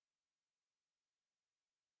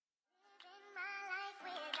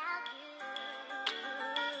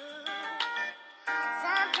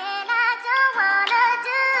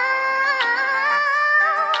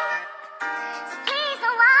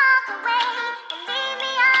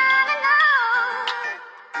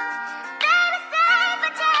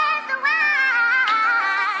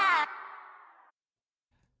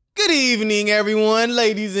Good evening, everyone,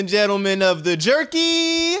 ladies and gentlemen of the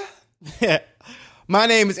jerky. My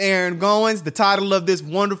name is Aaron Goins. The title of this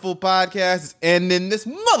wonderful podcast is And Then This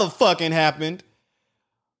Motherfucking Happened.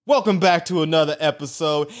 Welcome back to another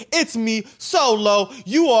episode. It's me, Solo.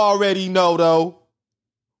 You already know, though.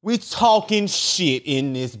 We talking shit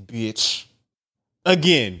in this bitch.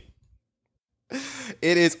 Again.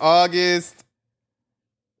 It is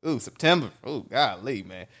September. Oh, golly,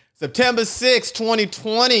 man. September 6th,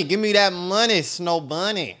 2020. Give me that money, Snow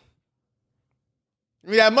Bunny.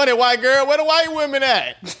 Give me that money, white girl. Where the white women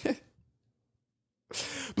at?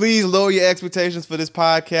 Please lower your expectations for this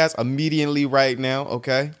podcast immediately right now,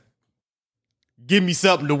 okay? Give me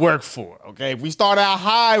something to work for, okay? If we start out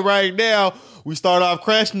high right now, we start off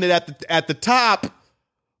crashing it at the top,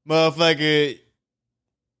 motherfucker,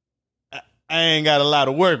 I ain't got a lot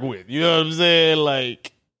to work with. You know what I'm saying?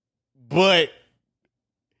 But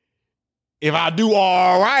if I do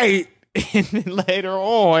all right, and then later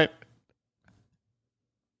on,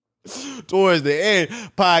 towards the end,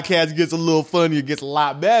 podcast gets a little funnier, gets a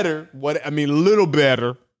lot better. A little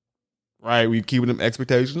better. Right? We keeping them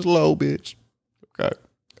expectations low, bitch. Okay.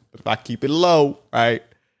 If I keep it low, right?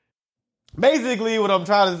 Basically, what I'm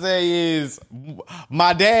trying to say is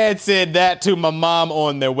my dad said that to my mom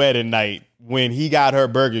on their wedding night when he got her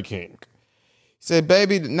Burger King. He said,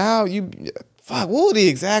 baby, now fuck, what was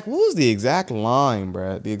the exact line,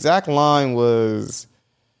 bro? The exact line was,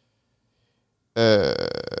 there's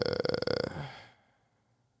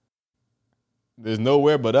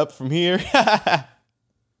nowhere but up from here.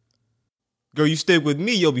 Girl, you stick with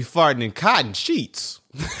me, you'll be farting in cotton sheets.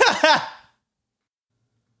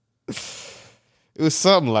 It was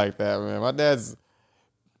something like that, man. My dad's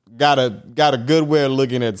got a good way of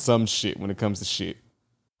looking at some shit when it comes to shit.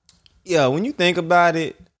 Yeah, when you think about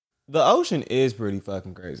it, the ocean is pretty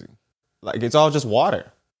fucking crazy. It's all just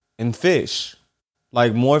water and fish.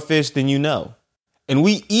 More fish than you know. And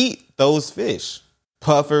we eat those fish.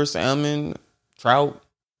 Puffer, salmon, trout.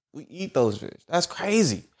 We eat those fish. That's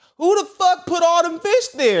crazy. Who the fuck put all them fish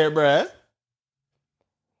there, bruh?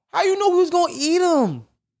 How you know we was gonna eat them?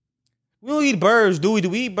 We don't eat birds, do we? Do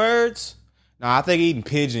we eat birds? Nah, I think eating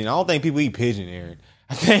pigeon. I don't think people eat pigeon, Aaron.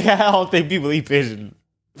 I don't think people eat pigeon.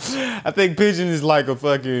 I think pigeon is like a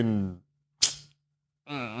fucking...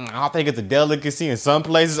 I don't think it's a delicacy in some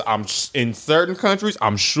places. In certain countries,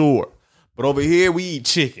 I'm sure. But over here, we eat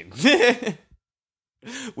chicken.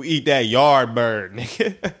 We eat that yard bird,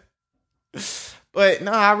 nigga. But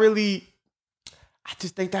no, I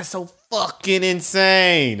just think that's so fucking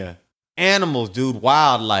insane. Animals, dude,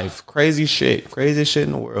 wildlife, crazy shit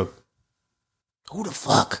in the world. Who the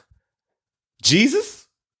fuck? Jesus?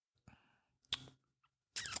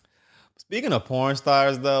 Speaking of porn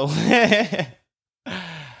stars, though, they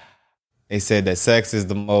said that sex is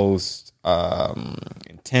the most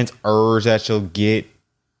intense urge that you'll get,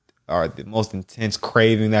 or the most intense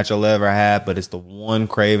craving that you'll ever have, but it's the one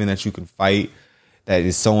craving that you can fight that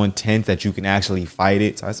is so intense that you can actually fight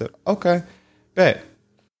it. So I said, okay, bet.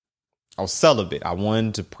 I was celibate. I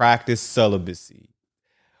wanted to practice celibacy.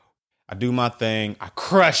 I do my thing. I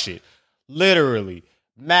crush it. Literally.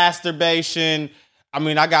 Masturbation.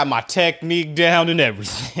 I got my technique down and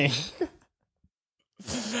everything.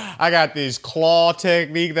 I got this claw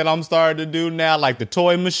technique that I'm starting to do now, like the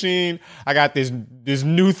toy machine. I got this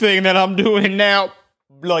new thing that I'm doing now.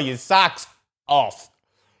 Blow your socks off.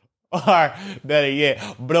 Or better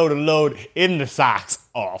yet, blow the load in the socks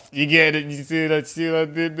off. You get it? You see what I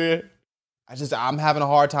did there? I'm having a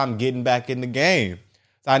hard time getting back in the game.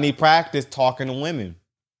 So I need practice talking to women.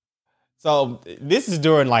 So this is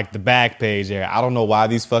during the back page there. I don't know why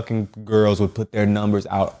these fucking girls would put their numbers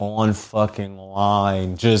out on fucking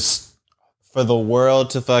line just for the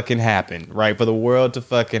world to fucking happen, right? For the world to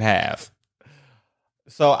fucking have.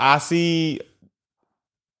 So I see,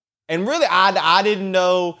 and really I didn't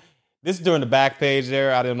know, this is during the back page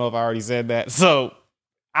there. I didn't know if I already said that. So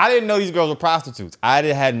I didn't know these girls were prostitutes. I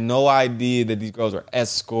had no idea that these girls were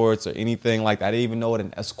escorts or anything like that. I didn't even know what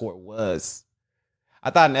an escort was. I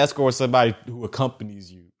thought an escort was somebody who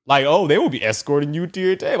accompanies you. They will be escorting you to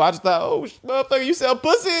your table. I just thought, oh, motherfucker, you sell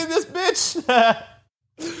pussy in this bitch?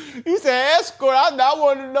 You said escort. I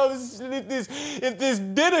wanted to know if this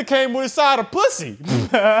dinner came with a side of pussy.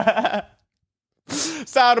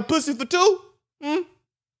 Side of pussy for two? You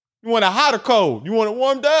want it hot or cold? You want it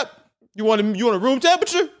warmed up? You want a room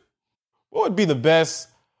temperature? What would be the best?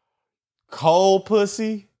 Cold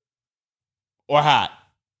pussy or hot?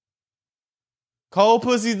 Cold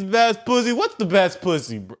pussy's the best pussy. What's the best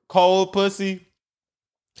pussy? Cold pussy?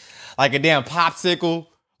 Like a damn popsicle?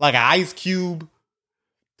 Like an ice cube?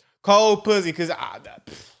 Cold pussy, because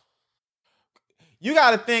You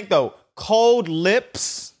got to think, though, cold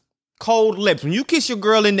lips. When you kiss your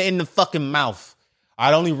girl in the fucking mouth. All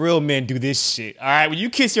right, only real men do this shit. All right, when you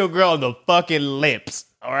kiss your girl in the fucking lips.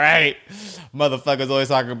 All right, motherfuckers always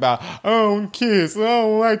talking about, I don't kiss. I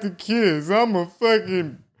don't like to kiss. I'm a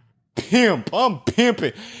fucking pimp. I'm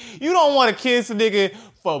pimping. You don't want to kiss a nigga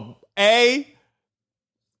for A,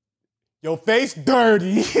 your face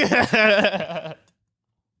dirty.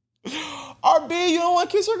 Or B, you don't want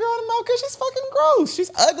to kiss your girl in the mouth because she's fucking gross.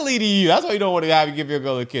 She's ugly to you. That's why you don't want to have to give your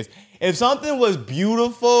girl a kiss. If something was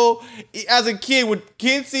beautiful, as a kid, when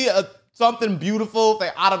kids see something beautiful, they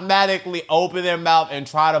automatically open their mouth and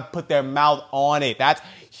try to put their mouth on it. That's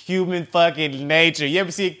human fucking nature. You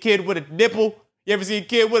ever see a kid with a nipple? You ever see a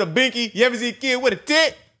kid with a binky? You ever see a kid with a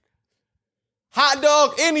tit? Hot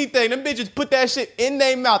dog, anything. Them bitches put that shit in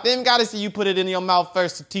their mouth. They ain't got to see you put it in your mouth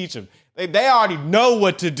first to teach them. They already know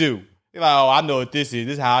what to do. They're like, oh, I know what this is.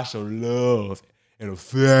 This is how I show love and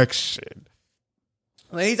affection.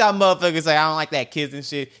 When these time motherfuckers say, I don't like that kissing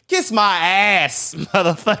shit. Kiss my ass,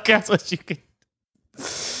 motherfucker. That's what you can.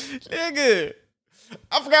 Nigga.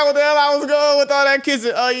 I forgot what the hell I was going with all that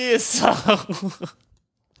kissing. Oh, yeah, so.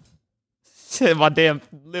 Shit, my damn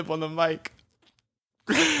lip on the mic.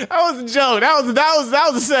 That was a joke.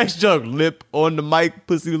 That was a sex joke. Lip on the mic,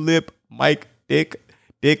 pussy lip, mic, dick,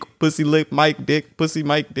 pussy lip, mic, dick, pussy,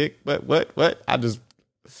 mic, dick. What? I just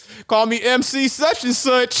call me MC such and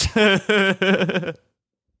such.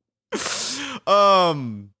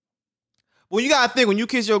 Well, you gotta think when you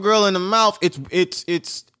kiss your girl in the mouth, it's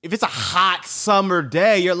if it's a hot summer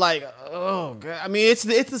day, you're like, oh god. I mean, it's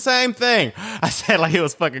the same thing. I said like it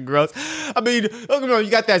was fucking gross. I mean, look,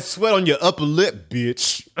 you got that sweat on your upper lip,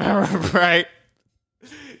 bitch. Right?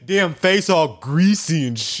 Damn face all greasy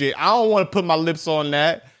and shit. I don't want to put my lips on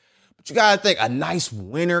that. But you gotta think a nice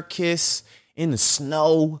winter kiss in the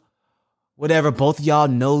snow. Whatever, both of y'all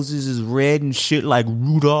noses is red and shit like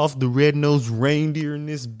Rudolph the red-nosed reindeer in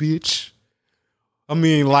this bitch. I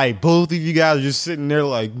mean, like, both of you guys are just sitting there,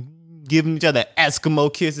 like, giving each other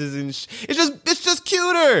Eskimo kisses and shit. It's just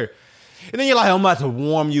cuter. And then you're like, I'm about to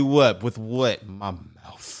warm you up with what? My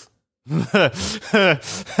mouth. I'm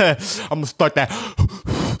gonna start that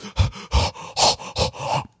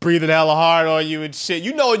breathing hella hard on you and shit.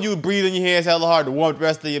 You know when you breathe in your hands hella hard to warm the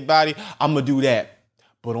rest of your body? I'm gonna do that,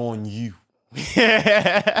 but on you.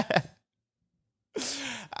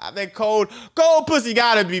 I think cold pussy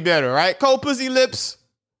gotta be better, right? Cold pussy lips.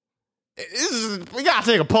 We gotta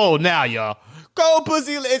take a poll now, y'all. Cold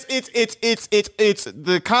pussy. It's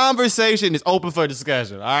the conversation is open for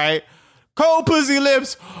discussion. All right. Cold pussy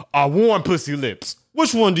lips or warm pussy lips.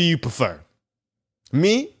 Which one do you prefer?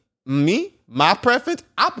 Me. My preference.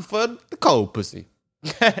 I prefer the cold pussy.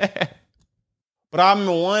 But I'm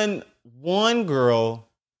one girl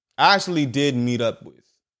I actually did meet up with.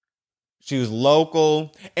 She was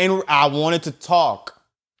local, and I wanted to talk.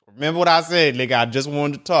 Remember what I said, nigga? I just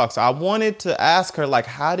wanted to talk. So I wanted to ask her, like,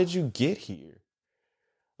 how did you get here?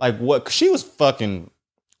 Like, what? 'Cause she was fucking,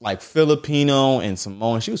 like, Filipino and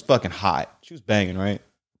Samoan. She was fucking hot. She was banging, right?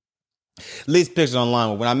 At least pictures online.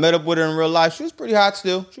 But when I met up with her in real life, she was pretty hot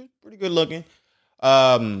still. She was pretty good looking.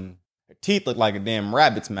 Her teeth looked like a damn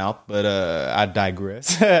rabbit's mouth, but I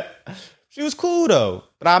digress. She was cool, though.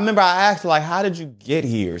 But I remember I asked her, like, how did you get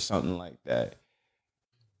here? Or something like that.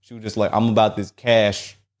 She was just like, I'm about this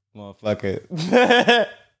cash, motherfucker.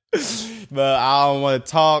 But I don't want to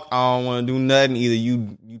talk. I don't want to do nothing. Either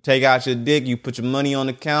you take out your dick, you put your money on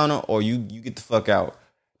the counter, or you get the fuck out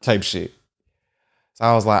type shit. So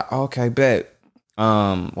I was like, okay, bet.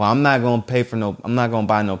 Well, I'm not going to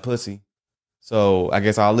buy no pussy. So I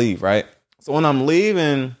guess I'll leave, right? So when I'm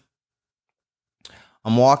leaving,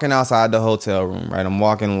 I'm walking outside the hotel room, right? I'm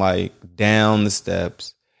walking like down the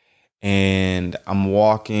steps and I'm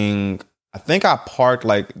walking, I think I parked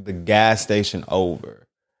like the gas station over.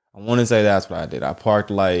 I want to say that's what I did. I parked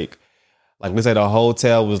like let's say the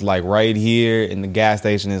hotel was like right here and the gas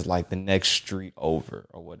station is like the next street over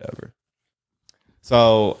or whatever.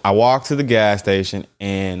 So I walked to the gas station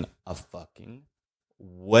and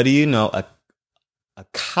what do you know? A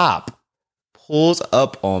cop pulls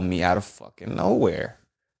up on me out of fucking nowhere.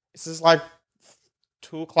 This is like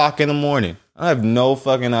 2:00 in the morning. I have no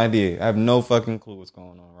fucking idea. I have no fucking clue what's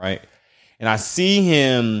going on, right? And I see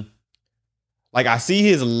him, like I see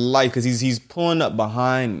his light because he's pulling up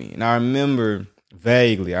behind me. And I remember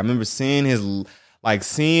vaguely, seeing his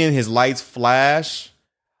lights flash,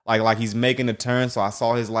 like he's making a turn. So I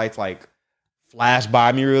saw his lights like flash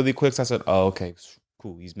by me really quick. So I said, oh, okay,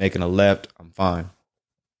 cool. He's making a left. I'm fine.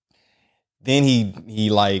 Then he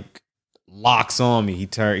like locks on me. He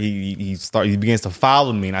begins to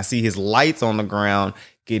follow me, and I see his lights on the ground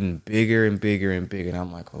getting bigger and bigger and bigger. And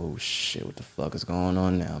I'm like, oh shit, what the fuck is going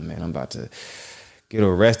on now, man? I'm about to get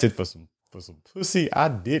arrested for some pussy I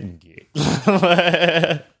didn't get.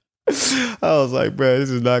 I was like, bro, this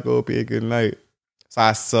is not gonna be a good night.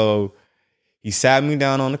 So he sat me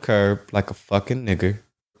down on the curb like a fucking nigger.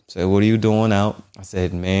 Said, what are you doing out? I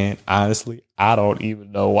said, man, honestly, I don't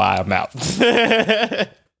even know why I'm out.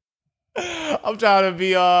 I'm trying to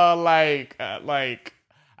be all like I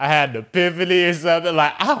had the epiphany or something.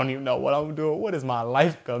 Like, I don't even know what I'm doing. What has my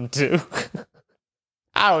life come to?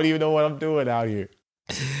 I don't even know what I'm doing out here.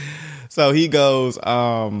 So he goes,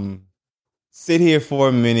 sit here for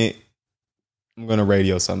a minute. I'm going to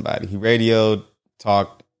radio somebody. He radioed,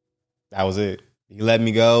 talked. That was it. He let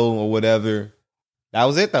me go or whatever. That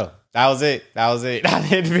was it, though. That was it. I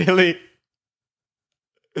didn't really.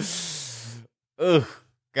 Ugh,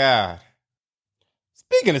 God.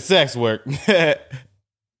 Speaking of sex work, I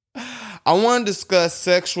want to discuss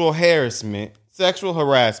sexual harassment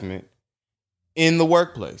in the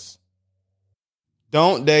workplace.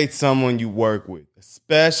 Don't date someone you work with,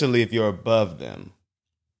 especially if you're above them.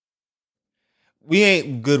 We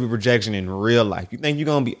ain't good with rejection in real life. You think you're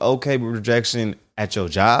going to be okay with rejection at your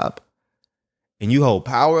job? And you hold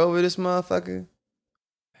power over this motherfucker?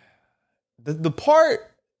 The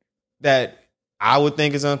part that I would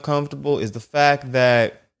think is uncomfortable is the fact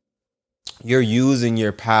that you're using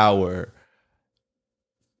your power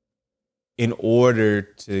in order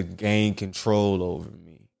to gain control over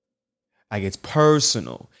me. Like, it's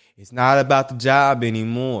personal. It's not about the job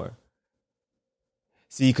anymore.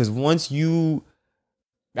 See, because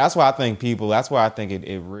that's why I think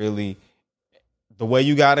it really, the way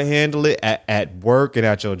you got to handle it at work and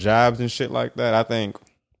at your jobs and shit like that, I think,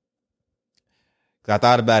 because I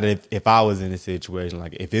thought about it if I was in a situation,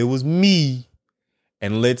 like if it was me,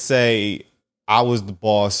 and let's say I was the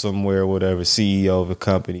boss somewhere, whatever, CEO of a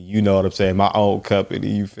company, you know what I'm saying, my own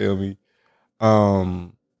company, you feel me?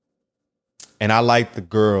 And I like the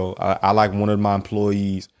girl, I like one of my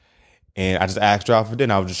employees, and I just asked her out for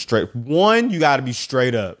dinner. I was just straight. One, you got to be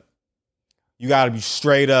straight up. You got to be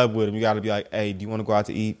straight up with him. You got to be like, hey, do you want to go out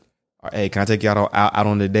to eat? Or, hey, can I take you out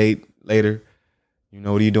on a date later? You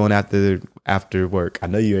know, what are you doing after work? I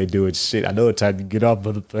know you ain't doing shit. I know it's time to get off,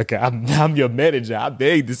 motherfucker. I'm your manager. I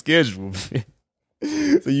made the schedule.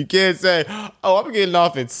 So you can't say, oh, I'm getting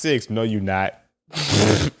off at 6. No, you're not.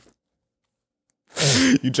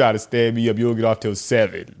 You try to stand me up, you'll get off till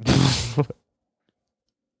 7.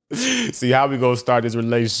 See how we gonna start this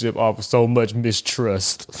relationship off with so much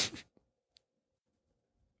mistrust.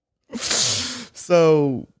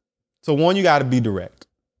 So one, you gotta be direct.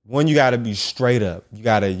 One, you gotta be straight up. You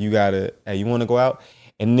gotta, hey, you wanna go out?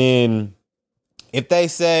 And then if they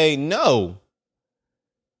say no,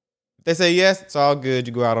 if they say yes, it's all good.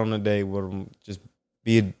 You go out on a date with them. Just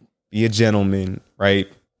be a gentleman,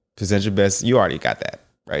 right? Present your best. You already got that,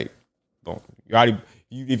 right?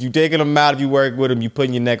 If you're taking them out, if you work with them, you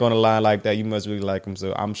putting your neck on the line like that, you must really like them.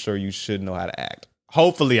 So I'm sure you should know how to act.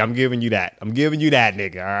 Hopefully, I'm giving you that. I'm giving you that,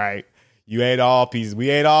 nigga, all right? You ain't all pieces.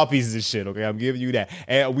 We ain't all pieces of shit, okay? I'm giving you that.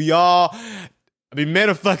 And men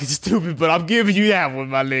are fucking stupid, but I'm giving you that one,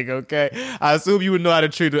 my nigga, okay? I assume you would know how to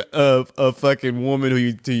treat a fucking woman who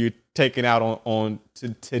you're taking out on to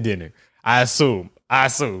dinner. I assume.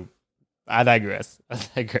 I digress. But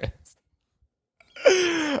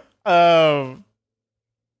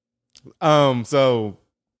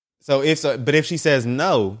if she says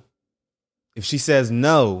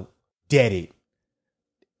no, dead it.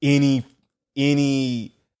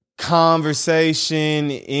 Any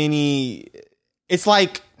conversation, it's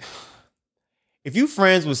like if you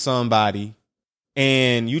friends with somebody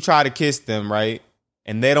and you try to kiss them, right?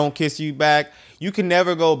 And they don't kiss you back, you can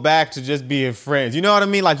never go back to just being friends. You know what I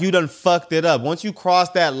mean? Like, you done fucked it up. Once you cross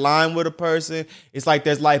that line with a person, it's like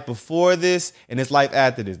there's life before this and there's life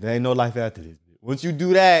after this. There ain't no life after this. Once you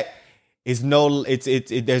do that, there's no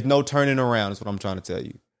turning around. That's what I'm trying to tell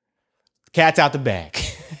you. Cat's out the bag.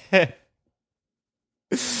 The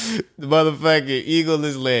motherfucking eagle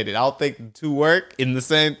is landed. I don't think the two work in the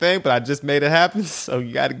same thing, but I just made it happen, so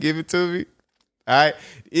you got to give it to me. All right,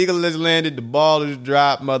 the eagle is landed, the ball is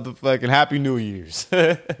dropped, motherfucking Happy New Year's.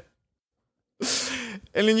 And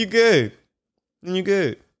then you're good.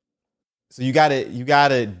 So you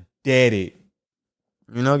gotta dead it.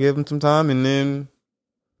 You know, give them some time, and then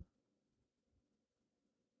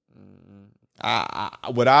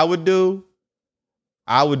what I would do,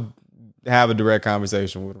 I would have a direct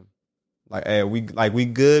conversation with them. Like, hey, we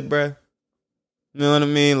good, bruh? You know what I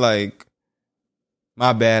mean? Like,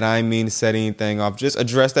 My bad. I ain't mean to set anything off. Just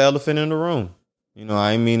address the elephant in the room. You know,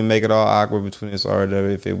 I ain't mean to make it all awkward between us or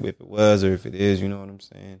if it was or if it is. You know what I'm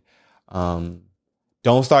saying?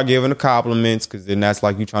 Don't start giving her compliments because then that's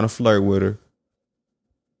like you trying to flirt with her.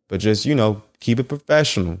 But just, you know, keep it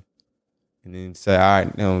professional. And then say, all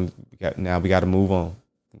right, now we got to move on.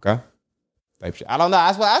 Okay? Type shit. I don't know.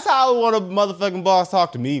 That's how I want a motherfucking boss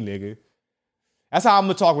talk to me, nigga. That's how I'm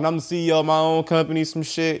going to talk when I'm the CEO of my own company, some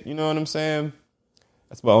shit. You know what I'm saying?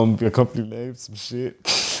 That's my own company name, some shit.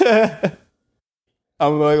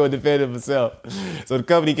 I'm going to defend it myself. So the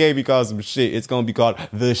company can't be called some shit. It's going to be called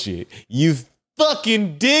The Shit. You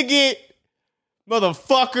fucking dig it,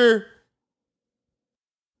 motherfucker.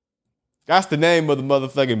 That's the name of the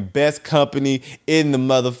motherfucking best company in the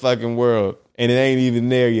motherfucking world. And it ain't even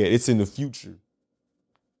there yet. It's in the future.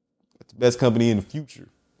 It's the best company in the future.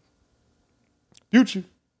 Future.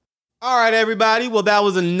 All right, everybody. Well, that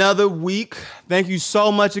was another week. Thank you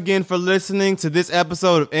so much again for listening to this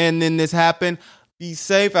episode of And Then This Happened. Be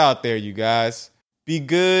safe out there, you guys. Be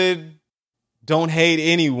good. Don't hate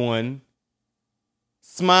anyone.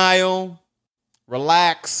 Smile.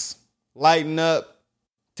 Relax. Lighten up.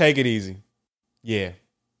 Take it easy. Yeah.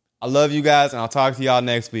 I love you guys, and I'll talk to y'all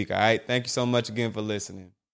next week, all right? Thank you so much again for listening.